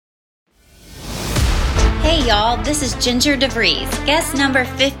Hey y'all, this is Ginger DeVries, guest number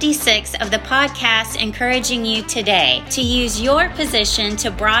 56 of the podcast, encouraging you today to use your position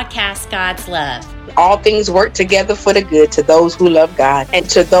to broadcast God's love. All things work together for the good to those who love God and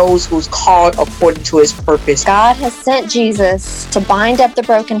to those who's called according to his purpose. God has sent Jesus to bind up the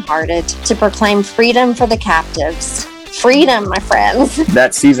brokenhearted, to proclaim freedom for the captives. Freedom, my friends.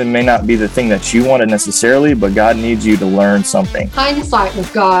 That season may not be the thing that you wanted necessarily, but God needs you to learn something. Hindsight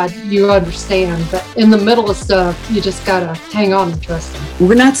with God, you understand, but in the middle of stuff, you just gotta hang on and trust him.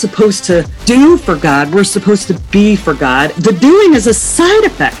 We're not supposed to do for God. We're supposed to be for God. The doing is a side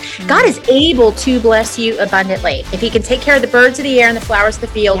effect. God is able to bless you abundantly. If he can take care of the birds of the air and the flowers of the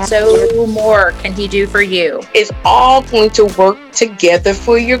field, so more can he do for you. It's all going to work together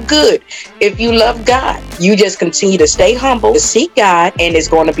for your good. If you love God, you just continue to stay humble, to seek God, and it's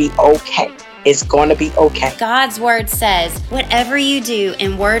going to be okay. It's going to be okay. God's word says, whatever you do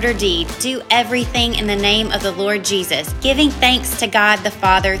in word or deed, do everything in the name of the Lord Jesus, giving thanks to God the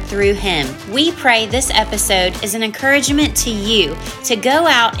Father through him. We pray this episode is an encouragement to you to go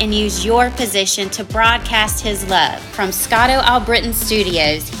out and use your position to broadcast his love. From Scotto Albritton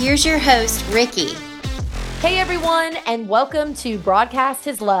Studios, here's your host, Ricky. Hey everyone, and welcome to Broadcast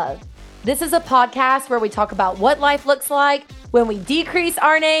His Love. This is a podcast where we talk about what life looks like when we decrease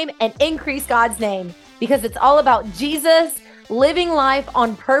our name and increase God's name, because it's all about Jesus living life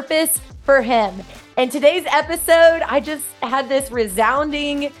on purpose for him. And today's episode, I just had this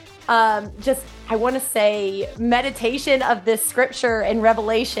resounding, meditation of this scripture in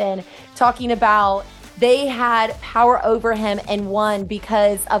Revelation, talking about they had power over him and won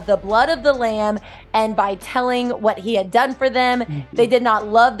because of the blood of the Lamb and by telling what he had done for them. Mm-hmm. They did not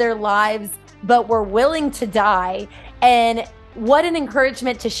love their lives, but were willing to die. And what an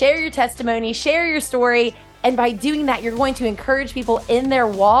encouragement to share your testimony, share your story. And by doing that, you're going to encourage people in their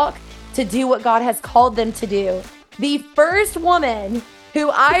walk to do what God has called them to do. The first woman who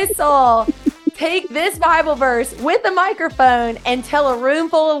I saw take this Bible verse with a microphone and tell a room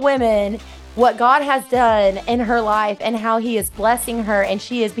full of women what God has done in her life and how he is blessing her, and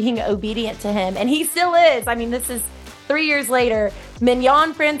she is being obedient to him. And he still is. I mean, this is 3 years later.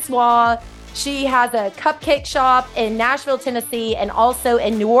 Mignon, Francois, she has a cupcake shop in Nashville, Tennessee, and also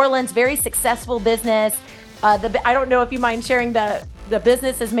in New Orleans. Very successful business. I don't know if you mind sharing, the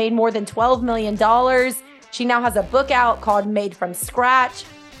business has made more than $12 million. She now has a book out called Made from Scratch,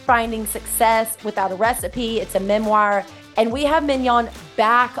 Finding Success Without a Recipe. It's a memoir. And we have Mignon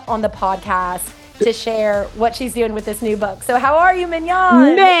back on the podcast to share what she's doing with this new book. So how are you,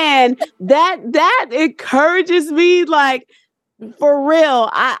 Mignon? Man, that encourages me, like, for real.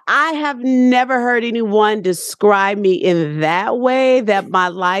 I have never heard anyone describe me in that way, that my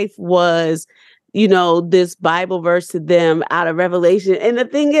life was, this Bible verse to them out of Revelation. And the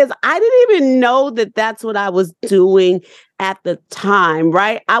thing is, I didn't even know that that's what I was doing at the time,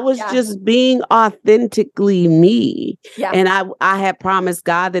 right? I was just being authentically me. Yeah. And I had promised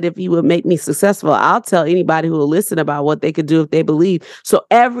God that if he would make me successful, I'll tell anybody who will listen about what they could do if they believe. So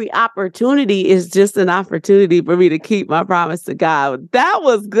every opportunity is just an opportunity for me to keep my promise to God. That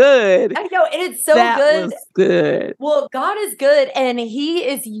was good. I know, and it's so good. That was good. Well, God is good, and he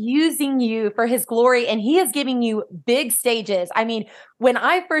is using you for his glory, and he is giving you big stages. I mean, when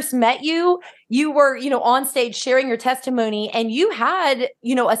I first met you, you were, on stage sharing your testimony, and you had,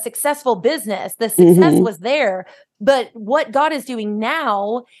 a successful business. The success was there. But what God is doing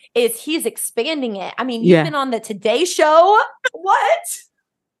now is he's expanding it. I mean, you've been on the Today Show. What?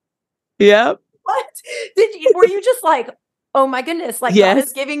 Yep. What? Were you just like, oh my goodness, like God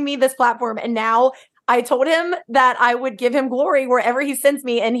is giving me this platform, and now I told him that I would give him glory wherever he sends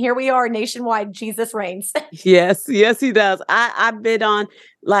me. And here we are nationwide. Jesus reigns. Yes, he does. I've been on,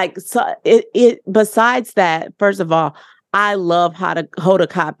 like, so besides that, first of all, I love how to hold a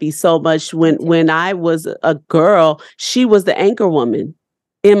copy so much. When I was a girl, she was the anchor woman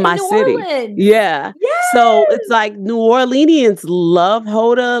in my city. Orleans. Yeah. Yes. So it's like New Orleanians love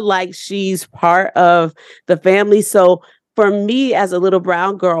Hoda, like she's part of the family. So for me, as a little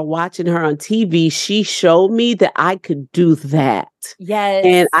brown girl watching her on TV, she showed me that I could do that. Yes.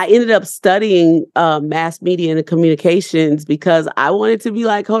 And I ended up studying mass media and communications because I wanted to be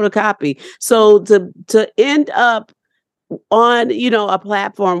like Hoda Kotb. So to end up on, a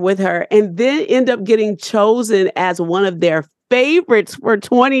platform with her and then end up getting chosen as one of their favorites for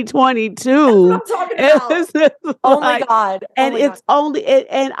 2022. That's what I'm talking about. Oh my God. And it's only,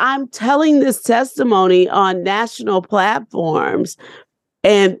 and I'm telling this testimony on national platforms,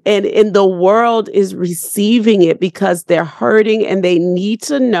 and the world is receiving it because they're hurting and they need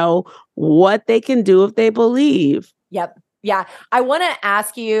to know what they can do if they believe. Yep. Yeah. I want to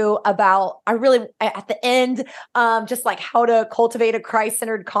ask you about, at the end, just like how to cultivate a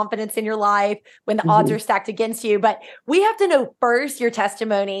Christ-centered confidence in your life when the odds are stacked against you. But we have to know first your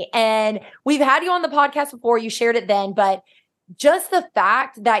testimony. And we've had you on the podcast before. You shared it then, but just the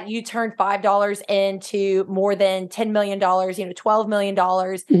fact that you turned $5 into more than $10 million, $12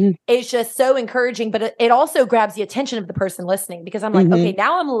 million is just so encouraging, but it also grabs the attention of the person listening, because I'm like, okay,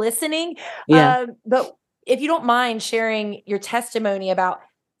 now I'm listening. Yeah. But if you don't mind sharing your testimony about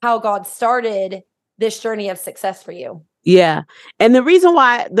how God started this journey of success for you. Yeah. And the reason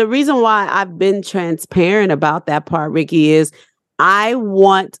why I've been transparent about that part, Ricky, is I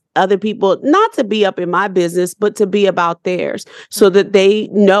want other people not to be up in my business, but to be about theirs, so that they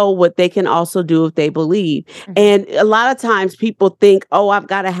know what they can also do if they believe. And a lot of times people think, oh, I've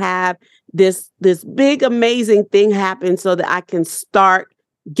got to have this big, amazing thing happen so that I can start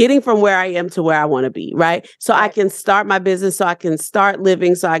getting from where I am to where I want to be, right? So I can start my business, so I can start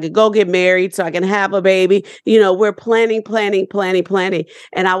living, so I can go get married, so I can have a baby. We're planning.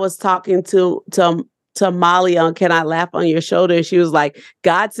 And I was talking to Molly on Can I Laugh on Your Shoulder? And she was like,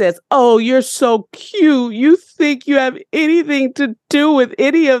 God says, oh, you're so cute. You think you have anything to do with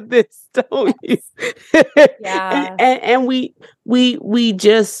any of this, don't you? Yeah. and we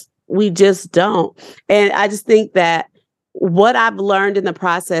just don't. And I just think that what I've learned in the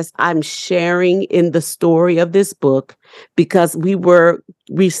process, I'm sharing in the story of this book, because we were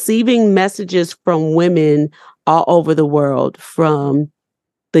receiving messages from women all over the world, from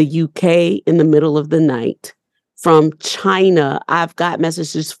the UK in the middle of the night, from China. I've got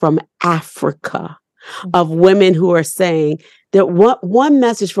messages from Africa of women who are saying that one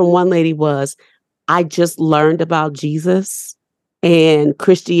message from one lady was, I just learned about Jesus and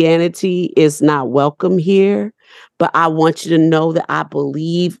Christianity is not welcome here, but I want you to know that I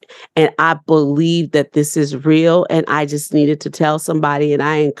believe that this is real, and I just needed to tell somebody. And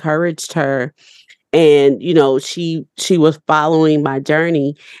I encouraged her, and she was following my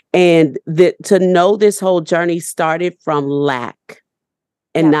journey, and to know this whole journey started from lack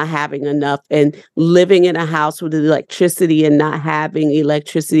and not having enough, and living in a house with electricity and not having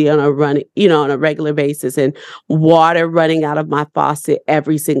electricity on a regular basis, and water running out of my faucet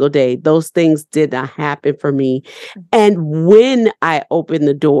every single day. Those things did not happen for me. And when I opened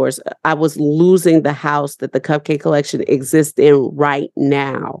the doors, I was losing the house that the Cupcake Collection exists in right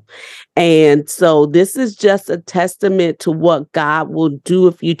now. And so this is just a testament to what God will do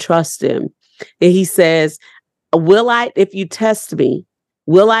if you trust him. And he says, if you test me,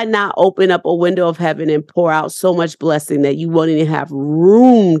 will I not open up a window of heaven and pour out so much blessing that you won't even have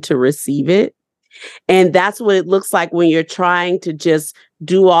room to receive it? And that's what it looks like when you're trying to just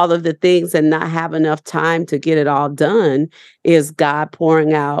do all of the things and not have enough time to get it all done, is God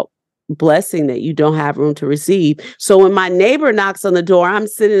pouring out blessing that you don't have room to receive. So when my neighbor knocks on the door, I'm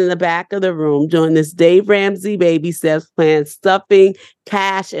sitting in the back of the room doing this Dave Ramsey baby steps plan, stuffing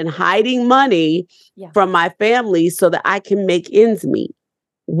cash and hiding money from my family so that I can make ends meet.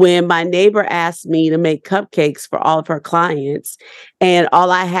 When my neighbor asked me to make cupcakes for all of her clients, and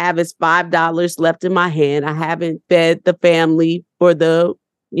all I have is $5 left in my hand, I haven't fed the family for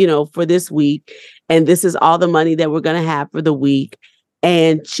for this week, and this is all the money that we're going to have for the week.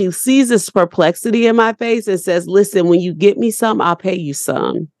 And she sees this perplexity in my face and says, listen, when you get me some, I'll pay you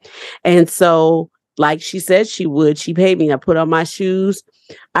some. And so, like she said she would, she paid me. I put on my shoes.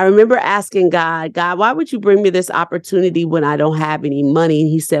 I remember asking God, why would you bring me this opportunity when I don't have any money? And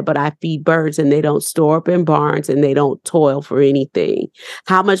he said, but I feed birds and they don't store up in barns and they don't toil for anything.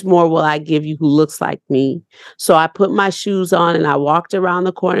 How much more will I give you who looks like me? So I put my shoes on and I walked around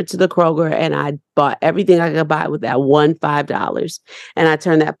the corner to the Kroger and I bought everything I could buy with that $5. And I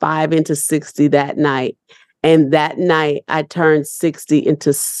turned that 5 into 60 that night. And that night, I turned 60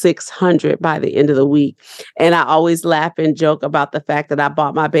 into 600 by the end of the week. And I always laugh and joke about the fact that I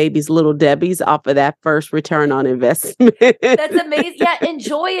bought my babies Little Debbie's off of that first return on investment. That's amazing. Yeah,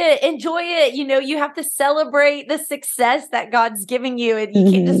 enjoy it. Enjoy it. You have to celebrate the success that God's giving you. And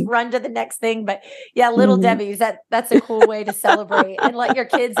you can't just run to the next thing. But yeah, Little Debbie's, that's a cool way to celebrate and let your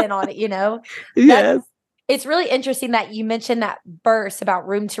kids in on it, Yes. It's really interesting that you mentioned that verse about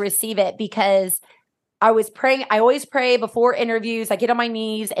room to receive it, because I was praying. I always pray before interviews. I get on my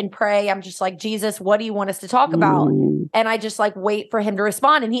knees and pray. I'm just like, Jesus, what do you want us to talk about? And I just wait for him to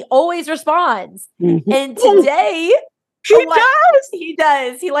respond. And he always responds. And today, he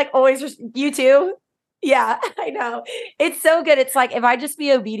does. He always, you too. Yeah, I know. It's so good. It's like, if I just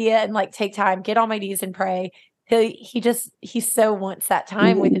be obedient and take time, get on my knees and pray, he so wants that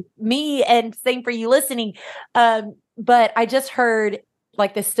time with me, and same for you listening. But I just heard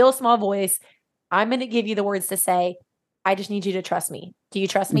this still small voice. I'm going to give you the words to say. I just need you to trust me. Do you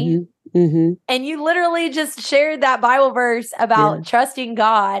trust me? Mm-hmm. Mm-hmm. And you literally just shared that Bible verse about trusting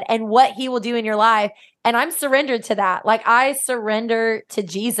God and what he will do in your life. And I'm surrendered to that. Like, I surrender to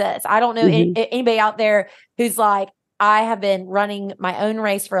Jesus. I don't know anybody out there who's like, I have been running my own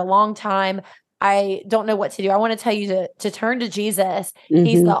race for a long time. I don't know what to do. I want to tell you to turn to Jesus.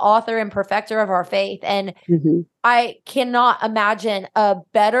 He's the author and perfecter of our faith. And I cannot imagine a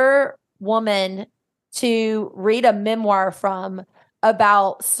better woman to read a memoir from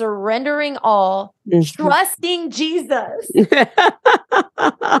about surrendering all, trusting Jesus. You had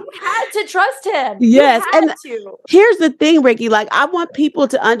to trust him. Yes. And here's the thing, Ricky, like, I want people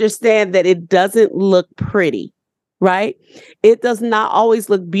to understand that it doesn't look pretty, right? It does not always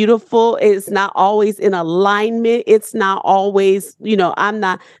look beautiful. It's not always in alignment. It's not always,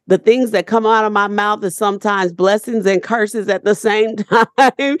 the things that come out of my mouth is sometimes blessings and curses at the same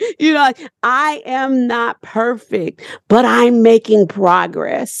time. I am not perfect, but I'm making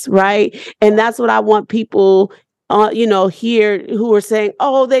progress, right? And that's what I want people here who are saying,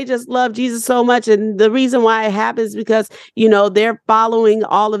 oh, they just love Jesus so much. And the reason why it happens is because, they're following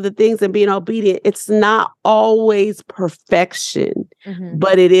all of the things and being obedient. It's not always perfection,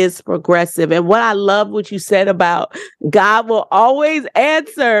 but it is progressive. And what I love what you said about God will always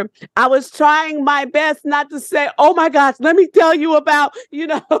answer. I was trying my best not to say, oh my gosh, let me tell you about,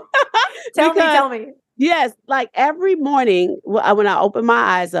 Tell me. Yes, like every morning when I open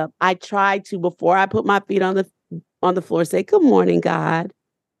my eyes up, I try to, before I put my feet on the floor, say, good morning, God.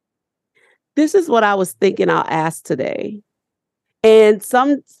 This is what I was thinking I'll ask today. And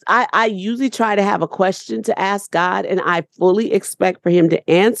I usually try to have a question to ask God, and I fully expect for him to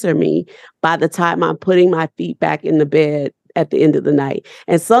answer me by the time I'm putting my feet back in the bed at the end of the night.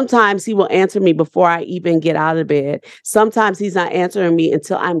 And sometimes he will answer me before I even get out of bed. Sometimes he's not answering me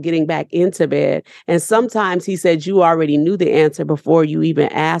until I'm getting back into bed. And sometimes he said, you already knew the answer before you even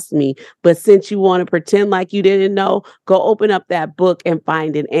asked me. But since you want to pretend like you didn't know, go open up that book and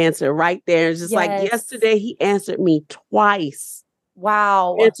find an answer right there. It's just like yesterday, he answered me twice.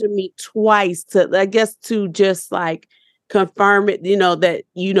 Wow. Answered me twice to just like confirm it, that,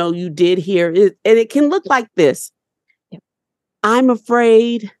 you did hear it. And it can look like this. I'm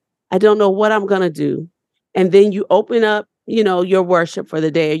afraid. I don't know what I'm going to do. And then you open up, your worship for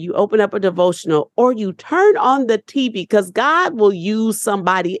the day, or you open up a devotional, or you turn on the TV, because God will use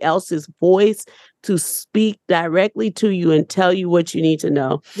somebody else's voice to speak directly to you and tell you what you need to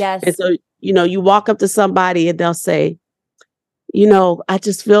know. Yes. And so, you walk up to somebody and they'll say, I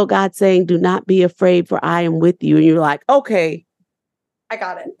just feel God saying, do not be afraid, for I am with you. And you're like, okay, I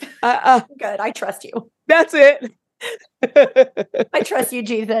got it. Good. I trust you. That's it. I trust you,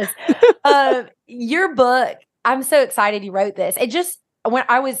 Jesus. Your book, I'm so excited you wrote this. It just, when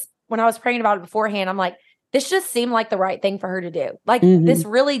I was praying about it beforehand, I'm like, this just seemed like the right thing for her to do. Like, this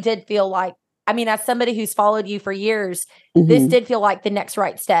really did feel like, as somebody who's followed you for years, this did feel like the next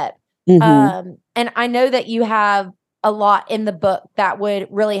right step. And I know that you have a lot in the book that would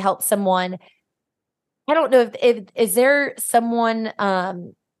really help someone. I don't know if is there someone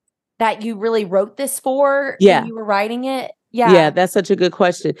that you really wrote this for when you were writing it? Yeah, that's such a good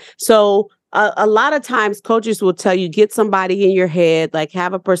question. So a lot of times coaches will tell you, get somebody in your head, like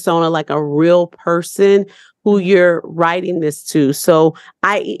have a persona, like a real person who you're writing this to. So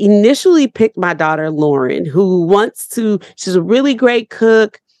I initially picked my daughter, Lauren, who she's a really great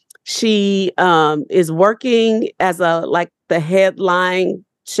cook. She is working as the headline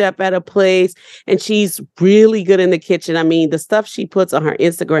chef at a place, and she's really good in the kitchen. The stuff she puts on her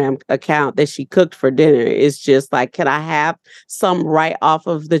Instagram account that she cooked for dinner is just like, can I have some right off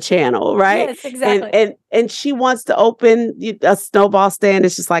of the channel, right? Yes, exactly. And she wants to open a snowball stand.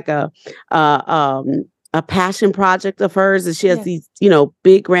 It's just like a passion project of hers, and she has these,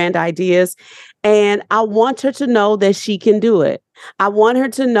 big grand ideas. And I want her to know that she can do it. I want her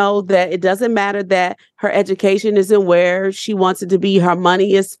to know that it doesn't matter that her education isn't where she wants it to be. Her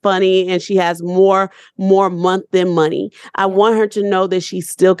money is funny, and she has more month than money. I want her to know that she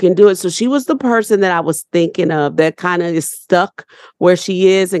still can do it. So she was the person that I was thinking of that kind of is stuck where she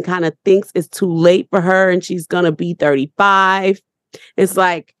is and kind of thinks it's too late for her and she's going to be 35. It's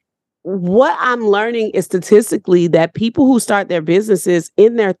like, what I'm learning is statistically that people who start their businesses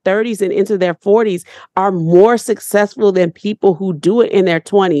in their 30s and into their 40s are more successful than people who do it in their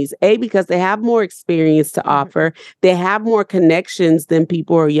 20s. Because they have more experience to offer, they have more connections than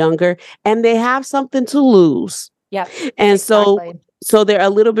people who are younger, and they have something to lose. Yeah. And so they're a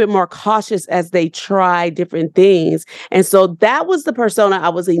little bit more cautious as they try different things. And so that was the persona I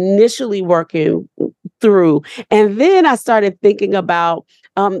was initially working through. And then I started thinking about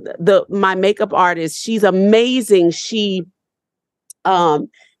my makeup artist. She's amazing. She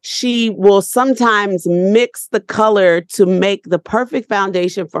will sometimes mix the color to make the perfect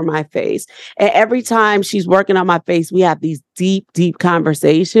foundation for my face. And every time she's working on my face, we have these deep, deep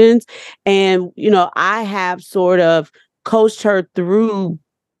conversations. And, I have sort of coached her through,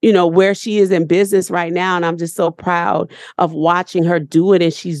 where she is in business right now. And I'm just so proud of watching her do it.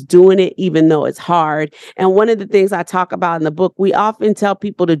 And she's doing it even though it's hard. And one of the things I talk about in the book, we often tell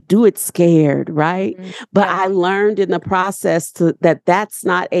people to do it scared, right? Mm-hmm. But I learned in the process that's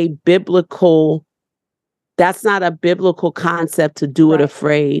not a biblical concept to do it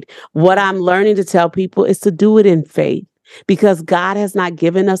afraid. What I'm learning to tell people is to do it in faith. Because God has not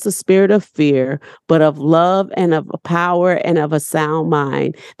given us a spirit of fear, but of love and of power and of a sound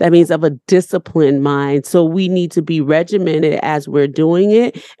mind. That means of a disciplined mind. So we need to be regimented as we're doing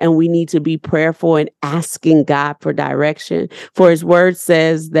it. And we need to be prayerful and asking God for direction. For his word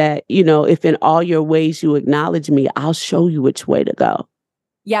says that, if in all your ways you acknowledge me, I'll show you which way to go.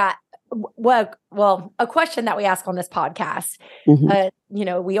 Yeah. Well, a question that we ask on this podcast,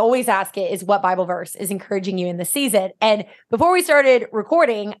 we always ask it is what Bible verse is encouraging you in the season? And before we started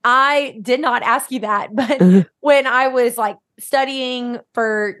recording, I did not ask you that, but when I was like studying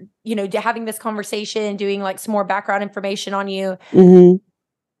for, having this conversation, doing like some more background information on you,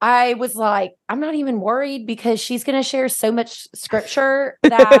 I was like, I'm not even worried because she's going to share so much scripture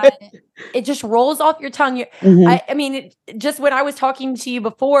that it just rolls off your tongue. I mean, just when I was talking to you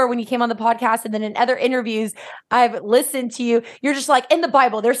before, when you came on the podcast and then in other interviews, I've listened to you, you're just like, in the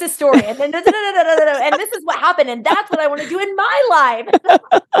Bible, there's this story and then and this is what happened. And that's what I want to do in my life.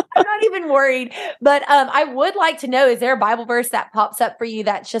 I'm not even worried. But I would like to know, is there a Bible verse that pops up for you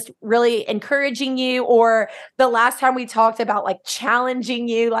that's just really encouraging you? Or the last time we talked about like challenging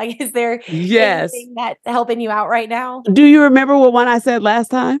you, like, is there anything that's helping you out right now? Do you remember what one I said last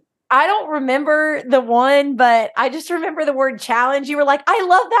time? I don't remember the one, but I just remember the word challenge. You were like, I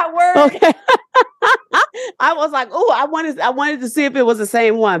love that word. Okay. I was like, oh, I wanted to see if it was the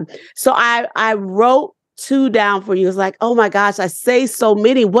same one. So I wrote 2 down for you. It's like, oh my gosh, I say so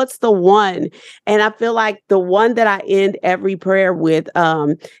many. What's the one? And I feel like the one that I end every prayer with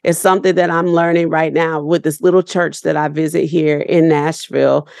is something that I'm learning right now with this little church that I visit here in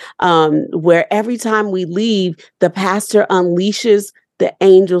Nashville, where every time we leave, the pastor unleashes the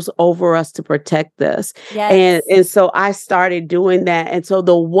angels over us to protect us. Yes. And so I started doing that. And so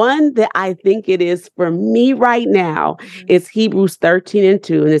the one that I think it is for me right now is Hebrews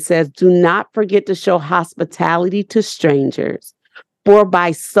 13:2. And it says, do not forget to show hospitality to strangers, for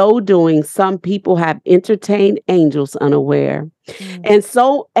by so doing, some people have entertained angels unaware. And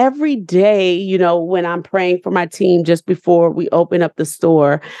so every day, when I'm praying for my team just before we open up the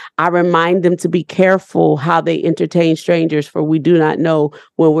store, I remind them to be careful how they entertain strangers, for we do not know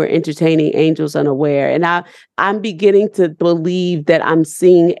when we're entertaining angels unaware. And I'm beginning to believe that I'm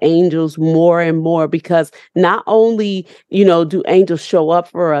seeing angels more and more, because not only, do angels show up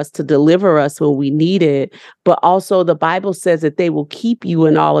for us to deliver us when we need it, but also the Bible says that they will keep you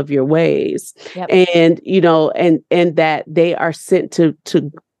in all of your ways. Yep. And, and that they are sent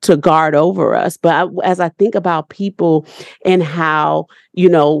to guard over us. But as I think about people and how,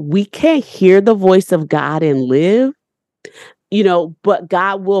 we can't hear the voice of God and live, but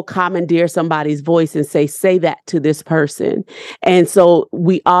God will commandeer somebody's voice and say that to this person. And so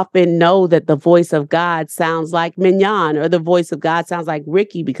we often know that the voice of God sounds like Mignon, or the voice of God sounds like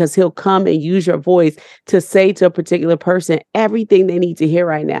Ricky, because he'll come and use your voice to say to a particular person everything they need to hear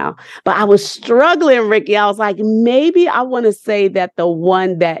right now. But I was struggling, Ricky. I was like, maybe I want to say that the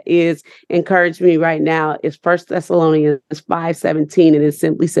one that is encouraging me right now is 1 Thessalonians 5:17. And it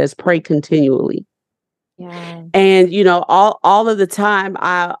simply says, pray continually. Yeah. And, all of the time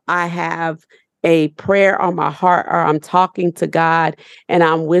I have a prayer on my heart, or I'm talking to God and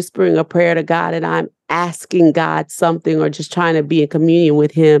I'm whispering a prayer to God and I'm asking God something, or just trying to be in communion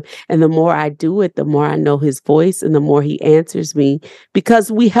with him. And the more I do it, the more I know his voice and the more he answers me,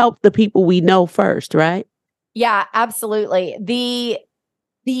 because we help the people we know first, right? Yeah, absolutely. The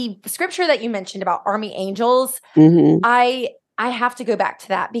scripture that you mentioned about army angels, I have to go back to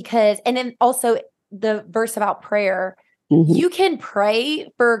that, because, and then also the verse about prayer, you can pray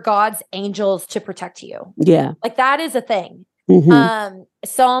for God's angels to protect you. Yeah. Like that is a thing.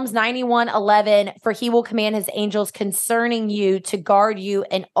 Psalms 91:11, for he will command his angels concerning you to guard you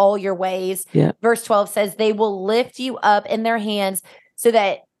in all your ways. Yeah. Verse 12 says they will lift you up in their hands so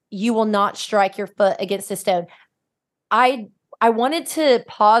that you will not strike your foot against a stone. I wanted to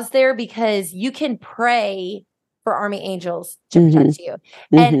pause there, because you can pray for for army angels to protect you.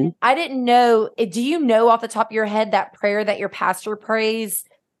 And I didn't know, do you know off the top of your head that prayer that your pastor prays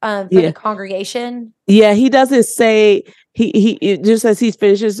for the congregation? Yeah, he doesn't say, he just as he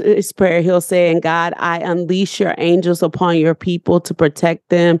finishes his prayer, he'll say, "And God, I unleash your angels upon your people to protect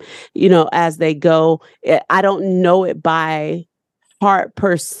them, as they go." I don't know it by heart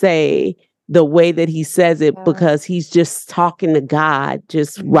per se, the way that he says it, because he's just talking to God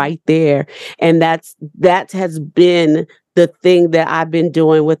just right there. And that has been the thing that I've been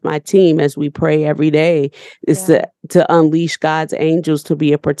doing with my team as we pray every day, is to unleash God's angels to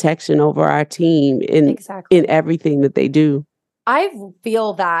be a protection over our team in everything that they do. I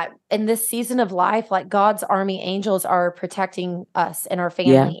feel that in this season of life, like God's army angels are protecting us and our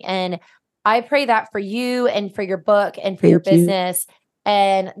family. And I pray that for you and for your book and for your business.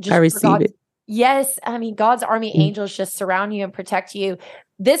 And just I receive it. Yes. I mean, God's army angels just surround you and protect you.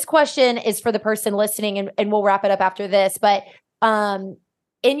 This question is for the person listening, and we'll wrap it up after this. But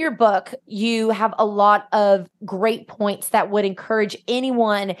in your book, you have a lot of great points that would encourage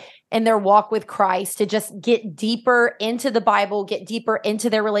anyone in their walk with Christ to just get deeper into the Bible, get deeper into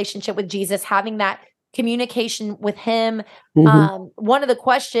their relationship with Jesus, having that communication with him. One of the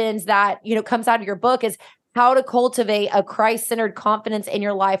questions that, comes out of your book is how to cultivate a Christ-centered confidence in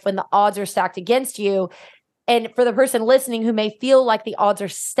your life when the odds are stacked against you. And for the person listening who may feel like the odds are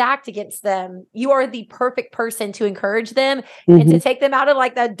stacked against them, you are the perfect person to encourage them and to take them out of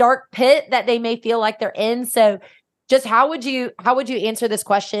like that dark pit that they may feel like they're in. So just how would you answer this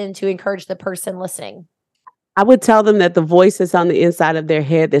question to encourage the person listening? I would tell them that the voice that's on the inside of their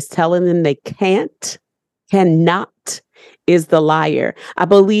head that's telling them they cannot, is the liar. I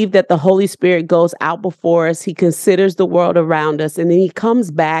believe that the Holy Spirit goes out before us. He considers the world around us, and then he comes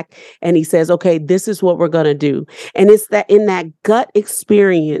back and he says, okay, this is what we're going to do. And it's that in that gut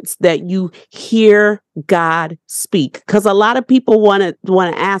experience that you hear God speak. Because a lot of people want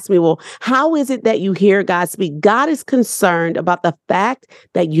to ask me, well, how is it that you hear God speak? God is concerned about the fact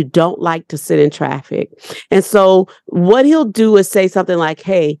that you don't like to sit in traffic. And so what he'll do is say something like,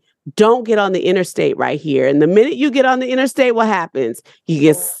 hey, don't get on the interstate right here. And the minute you get on the interstate, what happens? You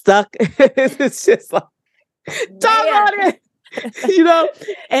get stuck. It's just like, doggone it.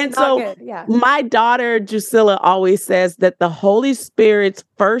 And so my daughter, Drusilla, always says that the Holy Spirit's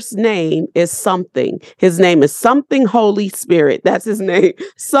first name is something. His name is something Holy Spirit. That's his name.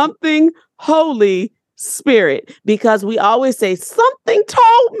 Something Holy Spirit, because we always say something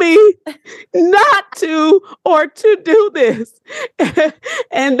told me not to or to do this.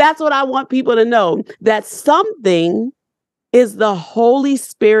 And that's what I want people to know, that something is the Holy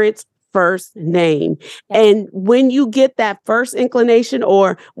Spirit's first name. And when you get that first inclination,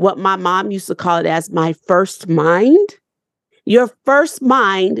 or what my mom used to call it as my first mind, your first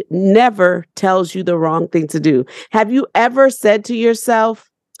mind never tells you the wrong thing to do. Have you ever said to yourself,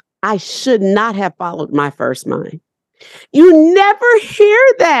 I should not have followed my first mind? You never hear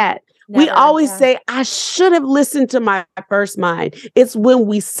that. We always say, I should have listened to my first mind. It's when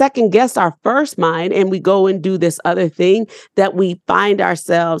we second guess our first mind and we go and do this other thing that we find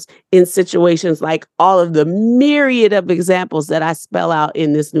ourselves in situations like all of the myriad of examples that I spell out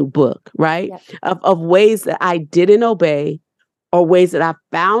in this new book, right? Of ways that I didn't obey, or ways that I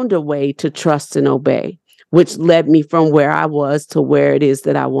found a way to trust and obey, which led me from where I was to where it is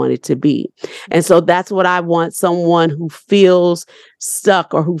that I wanted to be. And so that's what I want someone who feels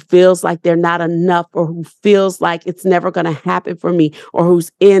stuck, or who feels like they're not enough, or who feels like it's never going to happen for me, or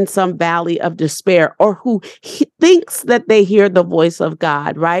who's in some valley of despair, or who thinks that they hear the voice of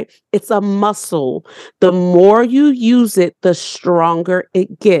God, right? It's a muscle. The more you use it, the stronger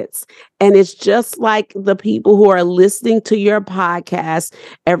it gets. And it's just like the people who are listening to your podcast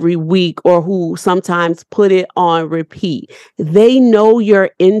every week, or who sometimes put it on repeat. They know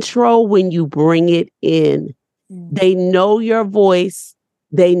your intro when you bring it in. They know your voice.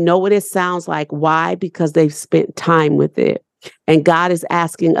 They know what it sounds like. Why? Because they've spent time with it. And God is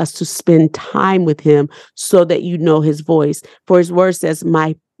asking us to spend time with him so that you know his voice. For his word says,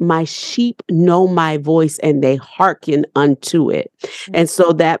 my sheep know my voice and they hearken unto it. And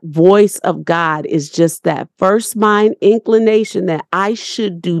so that voice of God is just that first mind inclination that I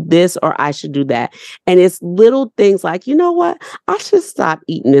should do this or I should do that. And it's little things like, you know what? I should stop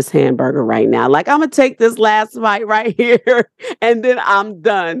eating this hamburger right now. Like, I'm going to take this last bite right here and then I'm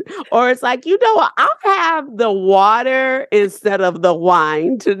done. Or it's like, you know what? I'll have the water instead of the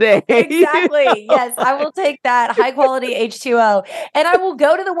wine today. Exactly. Yes, I will take that high quality H2O, and I will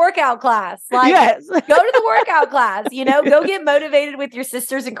go to the the workout class. Like, Yes. go to the workout class, go get motivated with your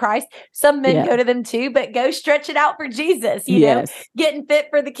sisters in Christ. Some men go to them too, but go stretch it out for Jesus, getting fit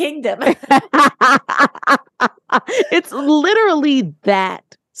for the kingdom. It's literally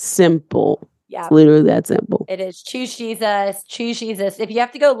that simple. Yeah. It's literally that simple. It is. Choose Jesus. Choose Jesus. If you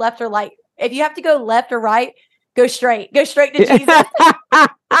have to go left or right, go straight. Go straight to Jesus.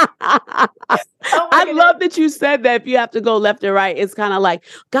 I love that you said that. If you have to go left or right, it's kind of like,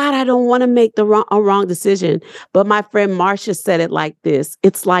 God, I don't want to make a wrong decision. But my friend Marcia said it like this.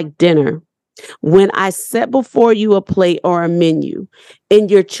 It's like dinner. When I set before you a plate or a menu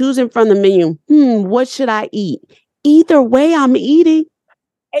and you're choosing from the menu, what should I eat? Either way, I'm eating.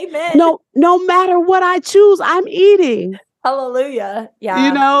 Amen. No matter what I choose, I'm eating. Hallelujah.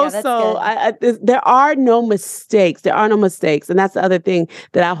 Yeah. So there are no mistakes. There are no mistakes. And that's the other thing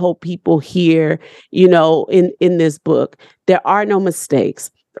that I hope people hear, in this book. There are no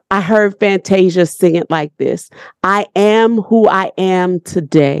mistakes. I heard Fantasia sing it like this. I am who I am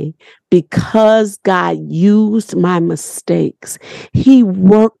today because God used my mistakes. He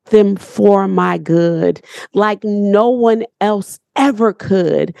worked them for my good like no one else ever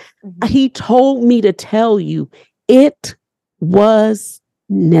could. Mm-hmm. He told me to tell you it was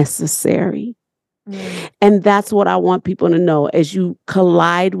necessary. And that's what I want people to know as you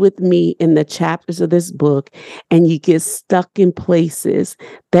collide with me in the chapters of this book and you get stuck in places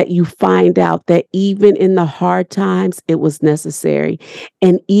that you find out that even in the hard times, it was necessary.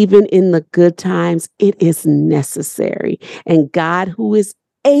 And even in the good times, it is necessary. And God, who is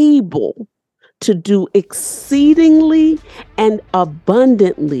able to do exceedingly and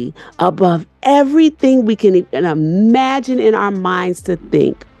abundantly above everything we can even imagine in our minds to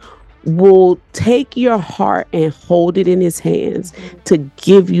think, will take your heart and hold it in his hands to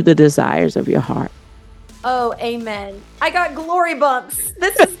give you the desires of your heart. Oh, amen. I got glory bumps.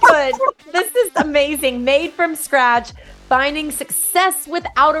 This is good. This is amazing. Made from scratch, finding success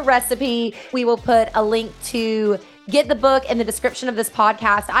without a recipe. We will put a link to get the book in the description of this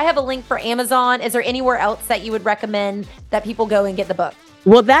podcast. I have a link for Amazon. Is there anywhere else that you would recommend that people go and get the book?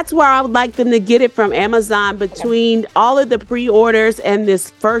 Well, that's where I would like them to get it from, Amazon. Between all of the pre-orders and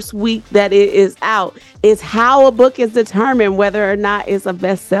this first week that it is out is how a book is determined whether or not it's a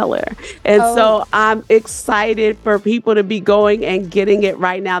bestseller. And so I'm excited for people to be going and getting it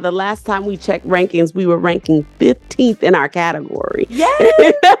right now. The last time we checked rankings, we were ranking 15th in our category.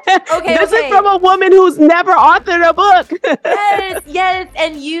 Yes. This is from a woman who's never authored a book. Yes.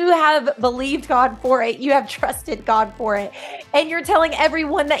 And you have believed God for it. You have trusted God for it. And you're telling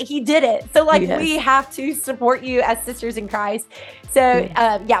everyone that he did it. So we have to support you as sisters in Christ. So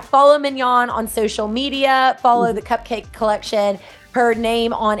follow Mignon on social media, follow the Cupcake Collection. Her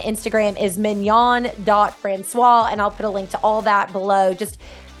name on Instagram is mignon.francois, and I'll put a link to all that below. Just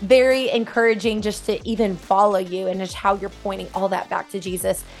very encouraging just to even follow you and just how you're pointing all that back to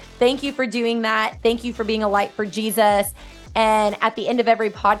Jesus. Thank you for doing that. Thank you for being a light for Jesus. And at the end of every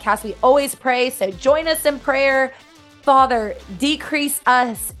podcast, we always pray. So join us in prayer. Father, decrease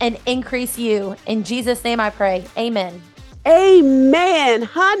us and increase you. In Jesus' name I pray. Amen. Amen.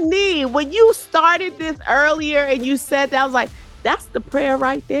 Honey, when you started this earlier and you said that, I was like, that's the prayer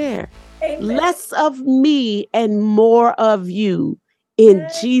right there. Amen. Less of me and more of you in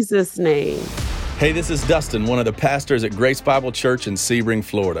Jesus' name. Hey, this is Dustin, one of the pastors at Grace Bible Church in Sebring,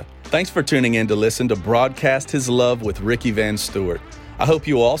 Florida. Thanks for tuning in to listen to Broadcast His Love with Ricky Van Stewart. I hope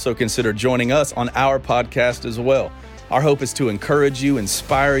you will also consider joining us on our podcast as well. Our hope is to encourage you,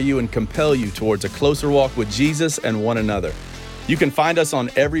 inspire you, and compel you towards a closer walk with Jesus and one another. You can find us on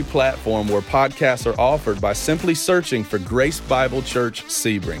every platform where podcasts are offered by simply searching for Grace Bible Church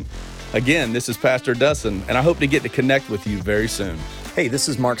Sebring. Again, this is Pastor Dustin, and I hope to get to connect with you very soon. Hey, this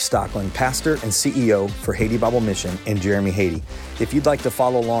is Mark Stockland, pastor and CEO for Haiti Bible Mission in Jeremy, Haiti. If you'd like to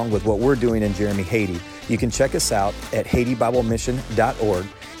follow along with what we're doing in Jeremy, Haiti, you can check us out at HaitiBibleMission.org.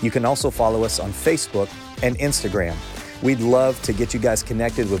 You can also follow us on Facebook and Instagram. We'd love to get you guys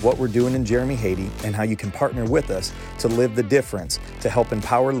connected with what we're doing in Jeremy, Haiti, and how you can partner with us to live the difference, to help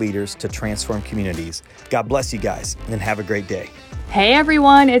empower leaders to transform communities. God bless you guys, and have a great day. Hey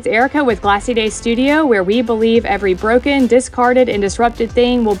everyone, it's Erica with Glassy Day Studio, where we believe every broken, discarded, and disrupted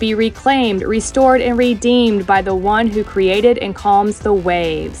thing will be reclaimed, restored, and redeemed by the one who created and calms the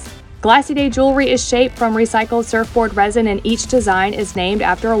waves. Glassy Day jewelry is shaped from recycled surfboard resin, and each design is named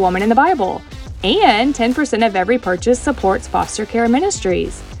after a woman in the Bible. And 10% of every purchase supports foster care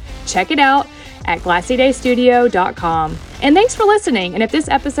ministries. Check it out at GlassyDayStudio.com. And thanks for listening. And if this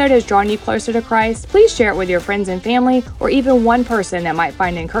episode has drawn you closer to Christ, please share it with your friends and family, or even one person that might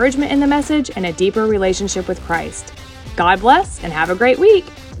find encouragement in the message and a deeper relationship with Christ. God bless and have a great week.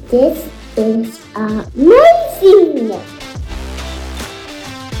 This is amazing!